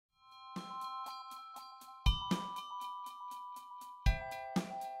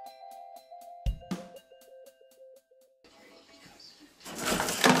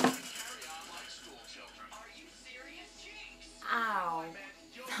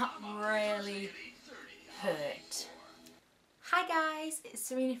That really hurt. Hi guys, it's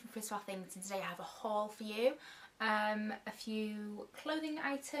Serena from Christmas Things, and today I have a haul for you. A few clothing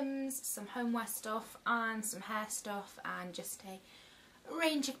items, some homeware stuff and some hair stuff, and just a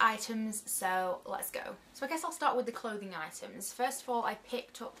range of items, so let's go. So I guess I'll start with the clothing items. First of all, I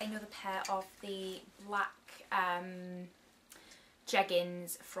picked up another pair of the black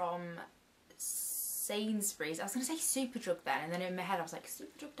jeggings from Sheinside. I was going to say Superdrug then, and then in my head I was like,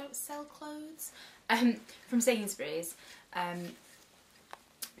 Superdrug don't sell clothes? From Sheinside.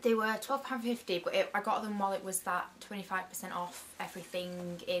 They were £12.50, but I got them while it was that 25% off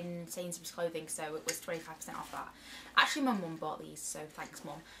everything in Sainsbury's clothing, so it was 25% off that. Actually, my mum bought these, so thanks,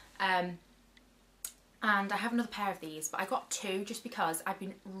 Mum. And I have another pair of these, but I got two just because I've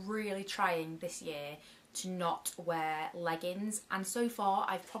been really trying this year to not wear leggings, and so far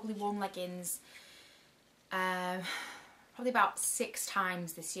I've probably worn leggings probably about 6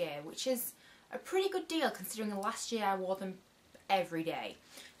 times this year, which is a pretty good deal considering last year I wore them every day.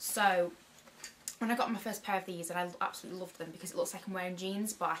 So when I got my first pair of these, and I absolutely loved them because it looks like I'm wearing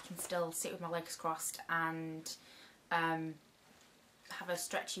jeans, but I can still sit with my legs crossed and have a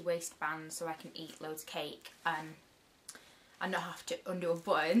stretchy waistband so I can eat loads of cake and not have to undo a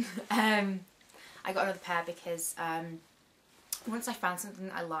button. I got another pair because once I found something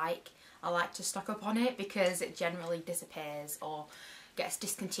that I like to stock up on it because it generally disappears or gets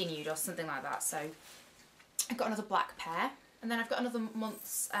discontinued or something like that. So I got another black pair. And then I've got another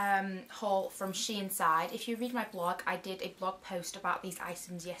month's haul from Sheinside. If you read my blog, I did a blog post about these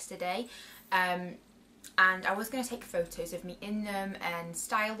items yesterday. And I was going to take photos of me in them and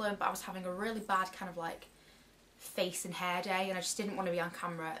style them, but I was having a really bad kind of like face and hair day, and I just didn't want to be on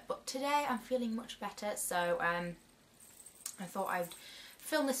camera. But today I'm feeling much better, so I thought I'd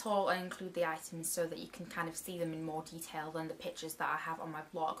film this haul and include the items so that you can kind of see them in more detail than the pictures that I have on my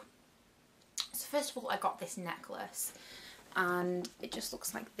blog. So first of all, I got this necklace. And it just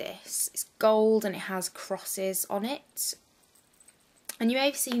looks like this. It's gold and it has crosses on it. And you may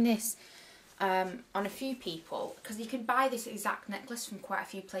have seen this on a few people, because you can buy this exact necklace from quite a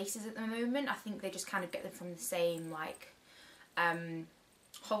few places at the moment. I think they just kind of get them from the same like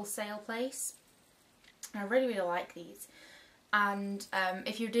wholesale place. And I really, really like these. And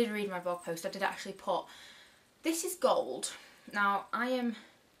if you did read my blog post, I did actually put, this is gold. Now, I am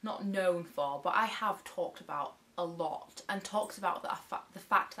not known for, but I have talked about a lot and talks about the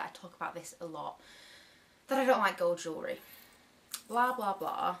fact that I talk about this a lot, that I don't like gold jewellery. Blah blah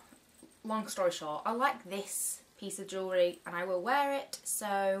blah. Long story short, I like this piece of jewellery and I will wear it,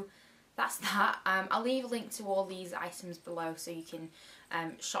 so that's that. I'll leave a link to all these items below so you can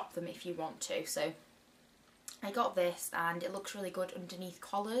shop them if you want to. So I got this and it looks really good underneath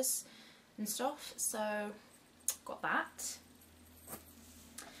collars and stuff, so got that.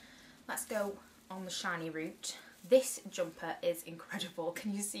 Let's go on the shiny route. This jumper is incredible.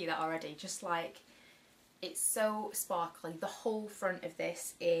 Can you see that already? Just like, it's so sparkly. The whole front of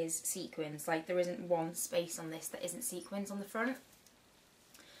this is sequins. Like, there isn't one space on this that isn't sequins on the front.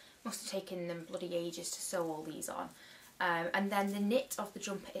 Must have taken them bloody ages to sew all these on. And then the knit of the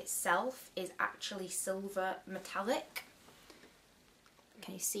jumper itself is actually silver metallic.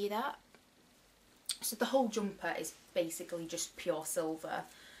 Can you see that? So the whole jumper is basically just pure silver.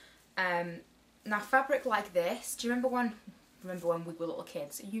 Now, fabric like this, do you remember when we were little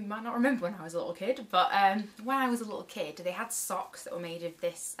kids? You might not remember when I was a little kid, but when I was a little kid, they had socks that were made of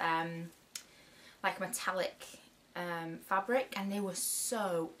this like metallic fabric, and they were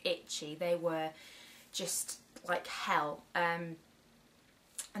so itchy. They were just like hell. And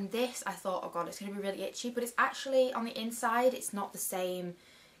this, I thought, oh god, it's going to be really itchy, but it's actually, on the inside, it's not the same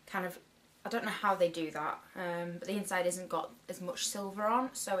kind of, I don't know how they do that, but the inside isn't got as much silver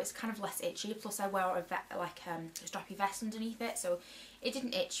on, so it's kind of less itchy. Plus I wear a strappy vest underneath it, so it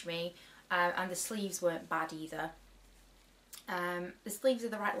didn't itch me, and the sleeves weren't bad either. The sleeves are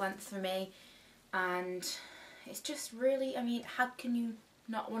the right length for me, and it's just really, I mean, how can you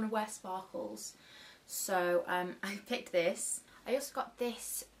not want to wear sparkles? So I picked this. I also got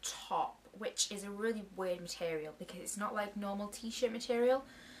this top, which is a really weird material because it's not like normal t-shirt material.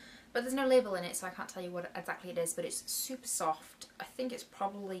 But there's no label in it, so I can't tell you what exactly it is, but it's super soft. I think it's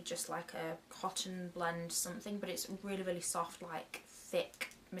probably just like a cotton blend something, but it's really, really soft, like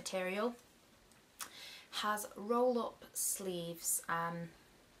thick material. Has roll-up sleeves,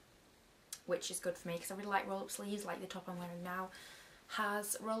 which is good for me because I really like roll-up sleeves, like the top I'm wearing now.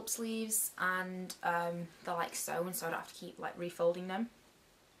 Has roll-up sleeves, and they're like sewn, so I don't have to keep like refolding them.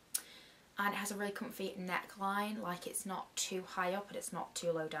 And it has a really comfy neckline, like it's not too high up and it's not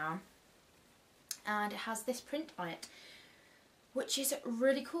too low down. And it has this print on it, which is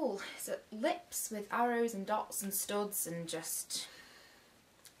really cool. It's lips with arrows and dots and studs and just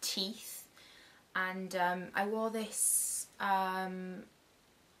teeth. And I wore this, well,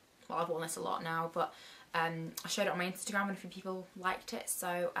 I've worn this a lot now, but I showed it on my Instagram and a few people liked it,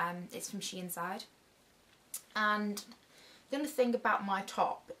 so it's from Sheinside. And the only thing about my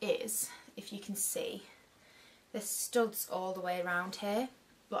top is, if you can see, there's studs all the way around here,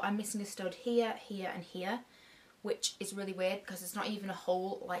 but I'm missing a stud here, here and here, which is really weird because it's not even a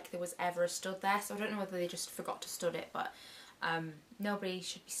hole like there was ever a stud there, so I don't know whether they just forgot to stud it, but nobody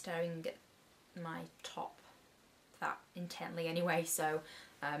should be staring at my top that intently anyway, so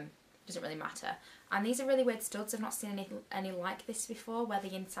it doesn't really matter. And these are really weird studs. I've not seen any like this before, where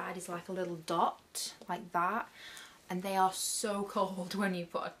the inside is like a little dot like that, and they are so cold when you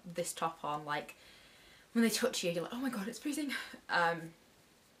put this top on. Like when they touch you, you're like, oh my god, it's freezing.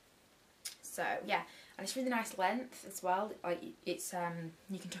 So yeah, and it's really nice length as well. Like it's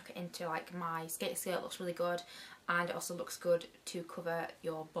you can tuck it into like my skate skirt. Looks really good, and it also looks good to cover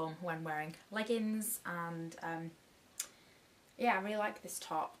your bum when wearing leggings. And yeah, I really like this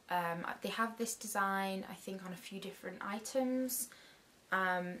top. They have this design, I think, on a few different items.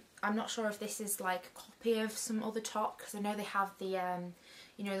 I'm not sure if this is like a copy of some other top, because I know they have the,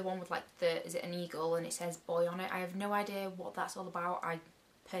 you know, the one with like the, is it an eagle and it says boy on it. I have no idea what that's all about. I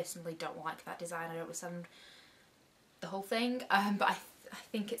personally don't like that design. I don't understand the whole thing, but I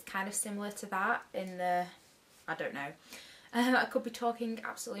think it's kind of similar to that in the, I don't know. I could be talking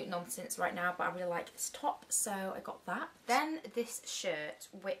absolute nonsense right now, but I really like this top, so I got that. Then this shirt,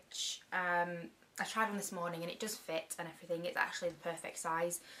 which I tried on this morning, and it does fit and everything. It's actually the perfect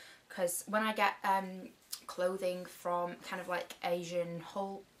size, because when I get clothing from kind of like Asian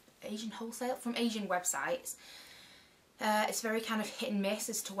wholesale, from Asian websites, it's very kind of hit and miss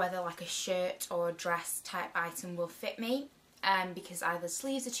as to whether like a shirt or a dress type item will fit me. Because either the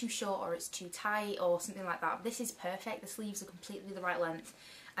sleeves are too short or it's too tight or something like that. But this is perfect. The sleeves are completely the right length,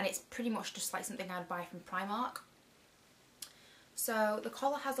 and it's pretty much just like something I'd buy from Primark. So the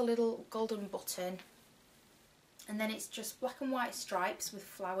collar has a little golden button, and then it's just black and white stripes with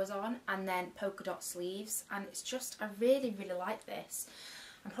flowers on, and then polka dot sleeves, and it's just, I really like this.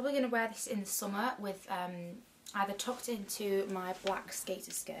 I'm probably going to wear this in the summer with either tucked into my black skater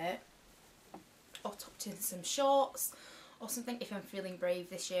skirt or tucked in some shorts or something, if I'm feeling brave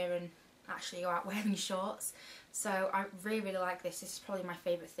this year and actually go out wearing shorts. So I really like this. This is probably my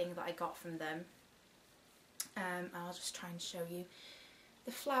favourite thing that I got from them. I'll just try and show you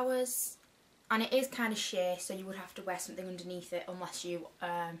the flowers. And it is kind of sheer, so you would have to wear something underneath it, unless you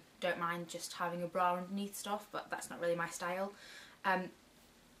don't mind just having a bra underneath stuff, but that's not really my style.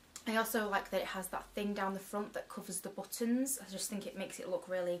 I also like that it has that thing down the front that covers the buttons. I just think it makes it look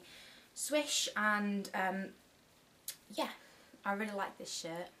really swish, and yeah, I really like this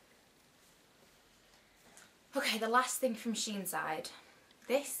shirt. Okay, the last thing from Sheinside.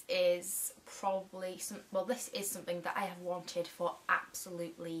 This is probably this is something that I have wanted for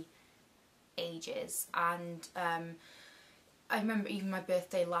absolutely ages, and I remember even my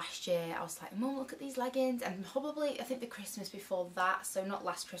birthday last year, I was like, Mum, look at these leggings, and probably I think the Christmas before that, so not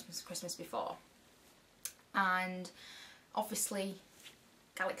last Christmas, Christmas before. And obviously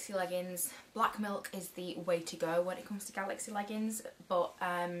Galaxy leggings, black milk is the way to go when it comes to Galaxy leggings, but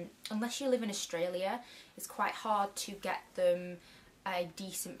unless you live in Australia, it's quite hard to get them a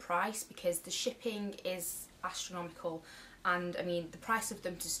decent price because the shipping is astronomical. And I mean, the price of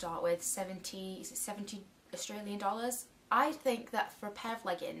them to start with, 70 Australian dollars. I think that for a pair of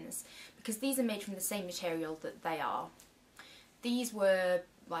leggings, because these are made from the same material that they are, these were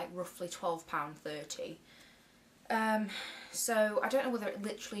like roughly £12.30. So I don't know whether it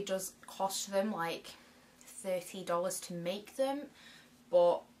literally does cost them like $30 to make them,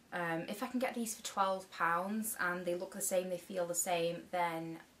 but if I can get these for £12 and they look the same, they feel the same,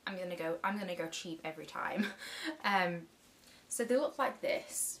 then I'm gonna go cheap every time. So they look like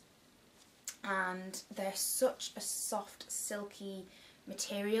this, and they're such a soft, silky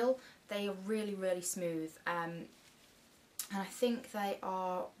material. They are really smooth, and I think they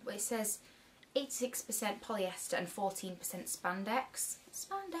are, it says 86% polyester and 14% spandex.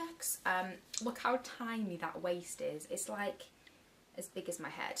 Look how tiny that waist is. It's like as big as my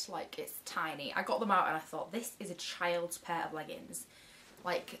head. Like, it's tiny. I got them out and I thought, this is a child's pair of leggings.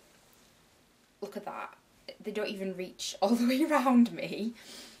 Like, look at that. They don't even reach all the way around me.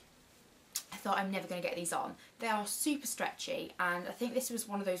 I thought, I'm never going to get these on. They are super stretchy, and I think this was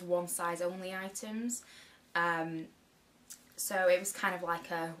one of those one size only items. So it was kind of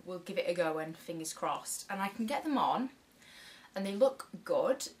like a, we'll give it a go and fingers crossed. And I can get them on, and they look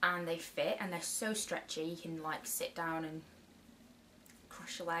good, and they fit, and they're so stretchy. You can like sit down and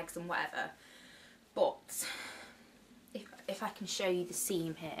cross your legs and whatever. But if I can show you the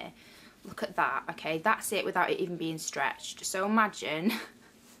seam here, look at that. Okay, that's it without it even being stretched. So imagine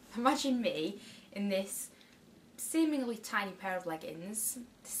me in this seemingly tiny pair of leggings.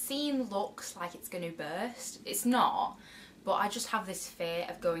 The seam looks like it's going to burst. It's not, but I just have this fear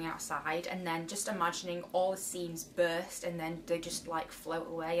of going outside and then just imagining all the seams burst and then they just like float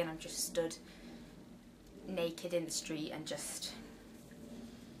away and I'm just stood naked in the street and just,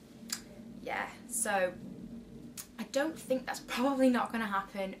 yeah. So I don't think that's probably not going to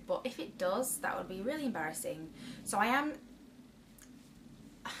happen, but if it does, that would be really embarrassing. So I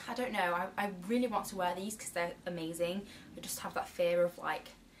don't know, I really want to wear these because they're amazing. I just have that fear of like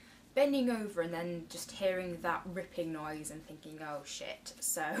bending over and then just hearing that ripping noise and thinking, oh shit.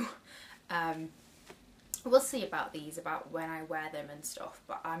 So we'll see about these, about when I wear them and stuff,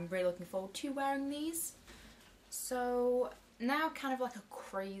 but I'm really looking forward to wearing these. So now kind of like a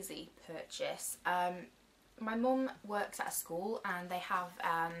crazy purchase. My mum works at a school and they have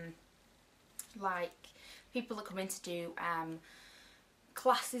like people that come in to do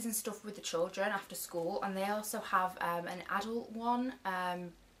classes and stuff with the children after school, and they also have an adult one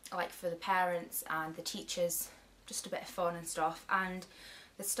like for the parents and the teachers, just a bit of fun and stuff. And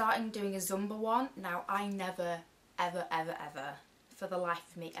they're starting doing a Zumba one. Now I never ever for the life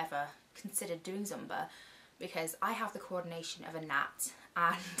of me ever considered doing Zumba because I have the coordination of a gnat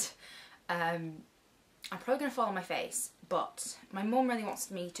and I'm probably going to fall on my face, but my mum really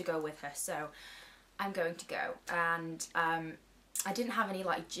wants me to go with her, so I'm going to go. And I didn't have any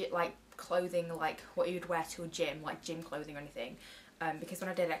like clothing like what you would wear to a gym, like gym clothing or anything, because when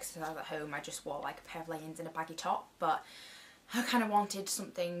I did exercise at home I just wore like a pair of leggings and a baggy top, but I kind of wanted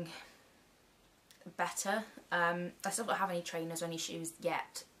something better. I still don't have any trainers or any shoes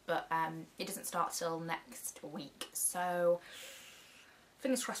yet, but it doesn't start till next week, so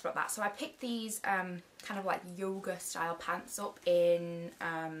fingers crossed about that. So I picked these kind of like yoga style pants up in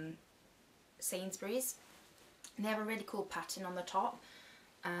Sainsbury's. And they have a really cool pattern on the top.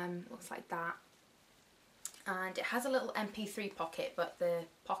 Looks like that. And it has a little MP3 pocket, but the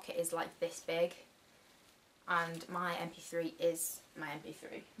pocket is like this big. And my MP3 is my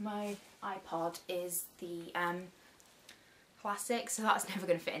MP3. My iPod is the classic, so that's never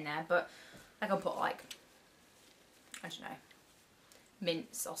going to fit in there. But I can put like, I don't know,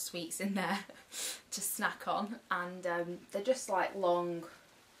 mints or sweets in there to snack on. And they're just like long,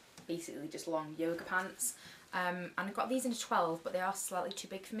 basically just long yoga pants. And I got these in a 12, but they are slightly too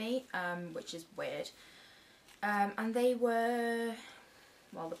big for me, which is weird. And they were,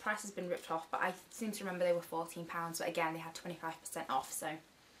 well, the price has been ripped off, but I seem to remember they were £14, but again they had 25% off, so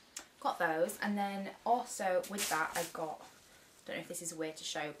got those. And then also with that I got, don't know if this is weird to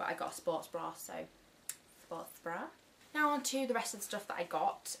show, but I got a sports bra, so sports bra. Now on to the rest of the stuff that I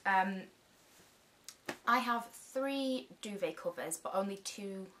got. I have 3 duvet covers, but only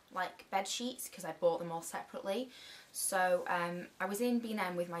 2 like bed sheets because I bought them all separately. So I was in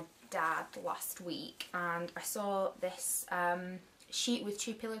B&M with my dad last week and I saw this sheet with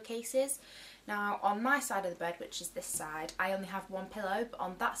 2 pillowcases. Now on my side of the bed, which is this side, I only have 1 pillow, but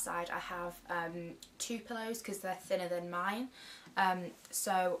on that side I have 2 pillows because they're thinner than mine.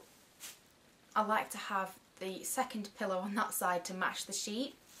 So I like to have the second pillow on that side to match the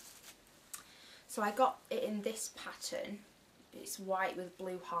sheet. So I got it in this pattern. It's white with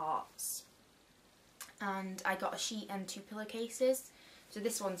blue hearts. And I got a sheet and 2 pillowcases. So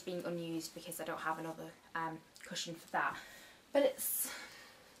this one's being unused because I don't have another cushion for that. But it's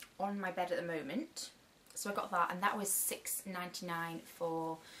on my bed at the moment. So I got that, and that was £6.99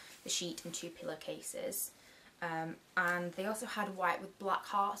 for the sheet and 2 pillowcases. And they also had white with black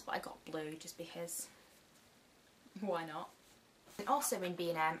hearts, but I got blue just because, why not? And also in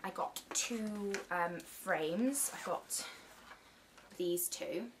B&M I got 2 frames. I got these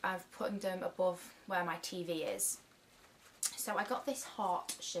 2. I've put them above where my TV is. So I got this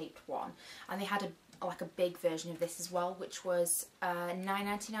heart shaped one, and they had like a big version of this as well, which was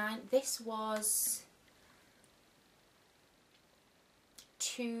 £9.99. This was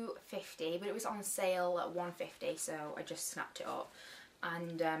 £2.50, but it was on sale at £1.50, so I just snapped it up.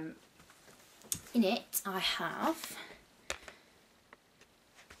 And in it I have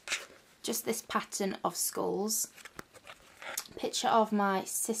just this pattern of skulls, picture of my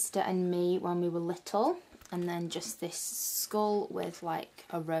sister and me when we were little, and then just this skull with like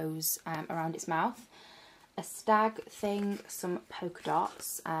a rose around its mouth, a stag thing, some polka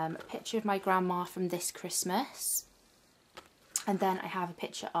dots, a picture of my grandma from this Christmas, and then I have a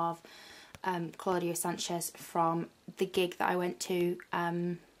picture of Claudio Sanchez from the gig that I went to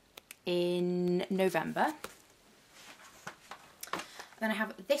in November. Then I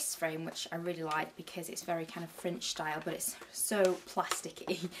have this frame, which I really like because it's very kind of French style, but it's so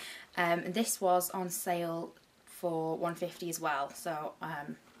plasticky. And this was on sale for £1.50 as well, so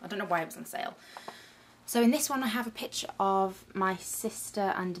I don't know why it was on sale. So in this one I have a picture of my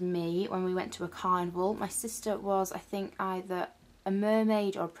sister and me when we went to a carnival. My sister was, I think, either a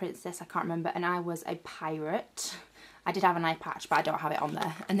mermaid or a princess, I can't remember, and I was a pirate. I did have an eye patch, but I don't have it on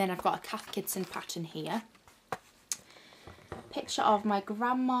there. And then I've got a Kath Kidston pattern here. Picture of my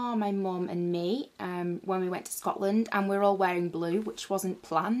grandma, my mum and me when we went to Scotland, and we're all wearing blue, which wasn't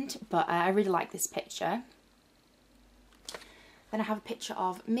planned, but I really like this picture. Then I have a picture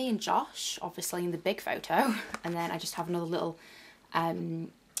of me and Josh, obviously in the big photo, and then I just have another little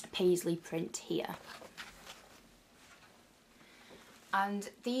paisley print here. And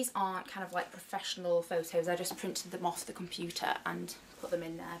these aren't kind of like professional photos, I just printed them off the computer and put them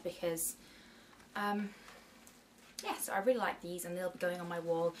in there because yeah, so I really like these and they'll be going on my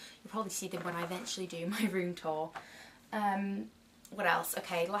wall. You'll probably see them when I eventually do my room tour. What else?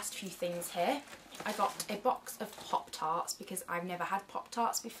 Okay, last few things here. I got a box of Pop-Tarts because I've never had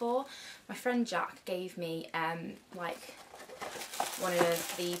Pop-Tarts before. My friend Jack gave me like one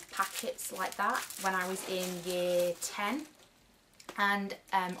of the packets like that when I was in year 10. And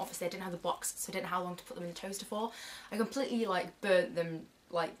obviously I didn't have the box, so I didn't know how long to put them in the toaster for. I completely like burnt them,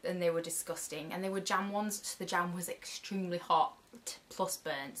 like, and they were disgusting, and they were jam ones, so the jam was extremely hot plus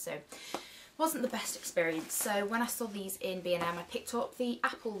burnt, so it wasn't the best experience. So when I saw these in B&M, I picked up the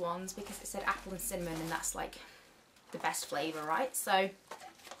apple ones because it said apple and cinnamon, and that's like the best flavour, right? So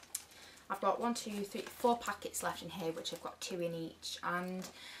I've got 1, 2, 3, 4 packets left in here, which I've got 2 in each, and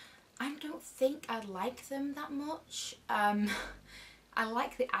I don't think I like them that much. I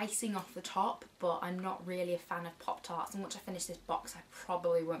like the icing off the top, but I'm not really a fan of Pop-Tarts, and once I finish this box I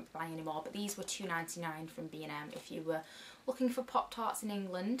probably won't be buying any more, but these were £2.99 from B&M if you were looking for Pop-Tarts in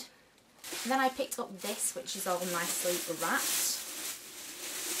England. And then I picked up this, which is all nicely wrapped.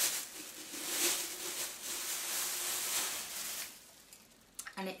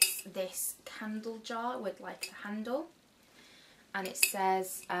 And it's this candle jar with like a handle, and it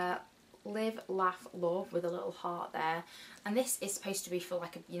says live, laugh, love with a little heart there, and this is supposed to be for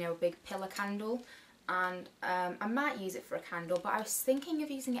like a, you know, a big pillar candle, and I might use it for a candle, but I was thinking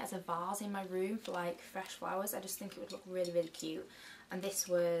of using it as a vase in my room for like fresh flowers. I just think it would look really, really cute. And this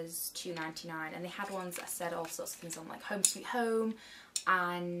was £2.99, and they had ones that said all sorts of things on, like Home Sweet Home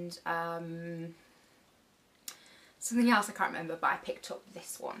and something else I can't remember, but I picked up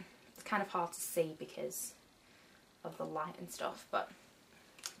this one. It's kind of hard to see because of the light and stuff, but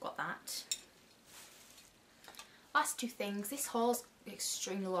got that. Last two things. This haul's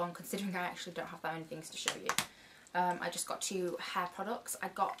extremely long considering I actually don't have that many things to show you. I just got 2 hair products. I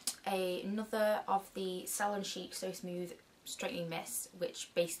got another of the Cell & Sheep So Smooth Straightening Mist, which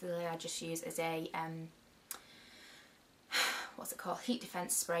basically I just use as a what's it called, heat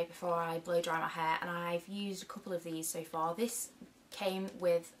defense spray before I blow dry my hair, and I've used a couple of these so far. This came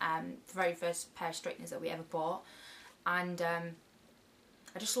with the very first pair of straighteners that we ever bought, and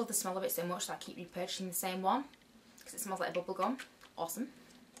I just love the smell of it so much that I keep repurchasing the same one because it smells like a bubble gum. Awesome.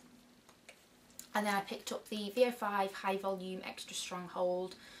 And then I picked up the VO5 High Volume Extra Strong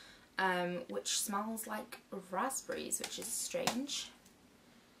Hold, which smells like raspberries, which is strange.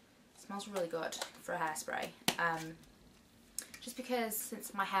 It smells really good for a hairspray. Just because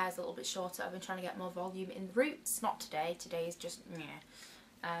since my hair is a little bit shorter, I've been trying to get more volume in the roots. Not today. Today is just meh.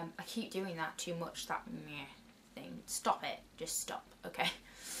 I keep doing that too much, that meh thing. Stop it. Just stop. Okay.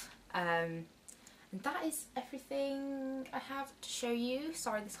 And that is everything I have to show you.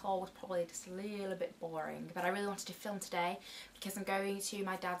 Sorry this haul was probably just a little bit boring, but I really wanted to film today because I'm going to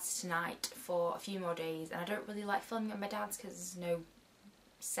my dad's tonight for a few more days, and I don't really like filming at my dad's because there's no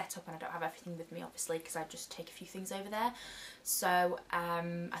setup and I don't have everything with me obviously because I just take a few things over there. So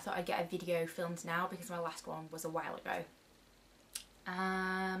I thought I'd get a video filmed now because my last one was a while ago.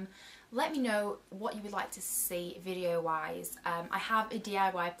 Let me know what you would like to see video wise. I have a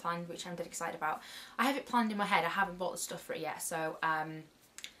DIY planned which I'm dead excited about. I have it planned in my head, I haven't bought the stuff for it yet, so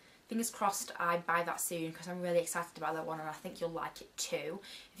fingers crossed I buy that soon because I'm really excited about that one and I think you'll like it too.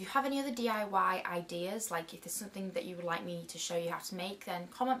 If you have any other DIY ideas, like if there's something that you would like me to show you how to make, then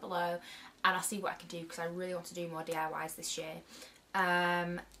comment below and I'll see what I can do because I really want to do more DIYs this year.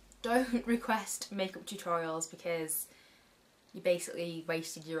 Don't request makeup tutorials because you basically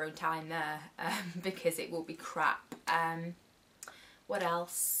wasted your own time there because it will be crap. What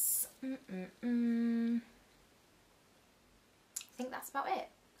else? I think that's about it.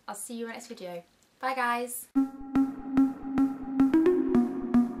 I'll see you in the next video. Bye guys!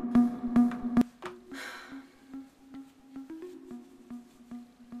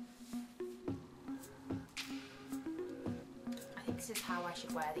 this is how I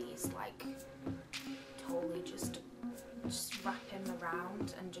should wear these, like totally just wrap him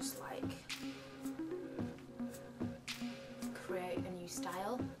around and just like create a new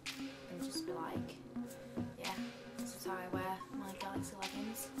style and just be like, yeah, this is how I wear my Galaxy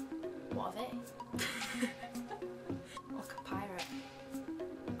leggings. What of it? Like a pirate.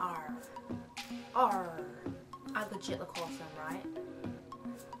 Arr. Arr. I legit look awesome, right?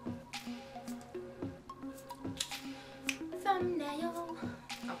 Thumbnail.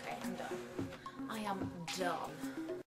 Okay, I'm done. I am done.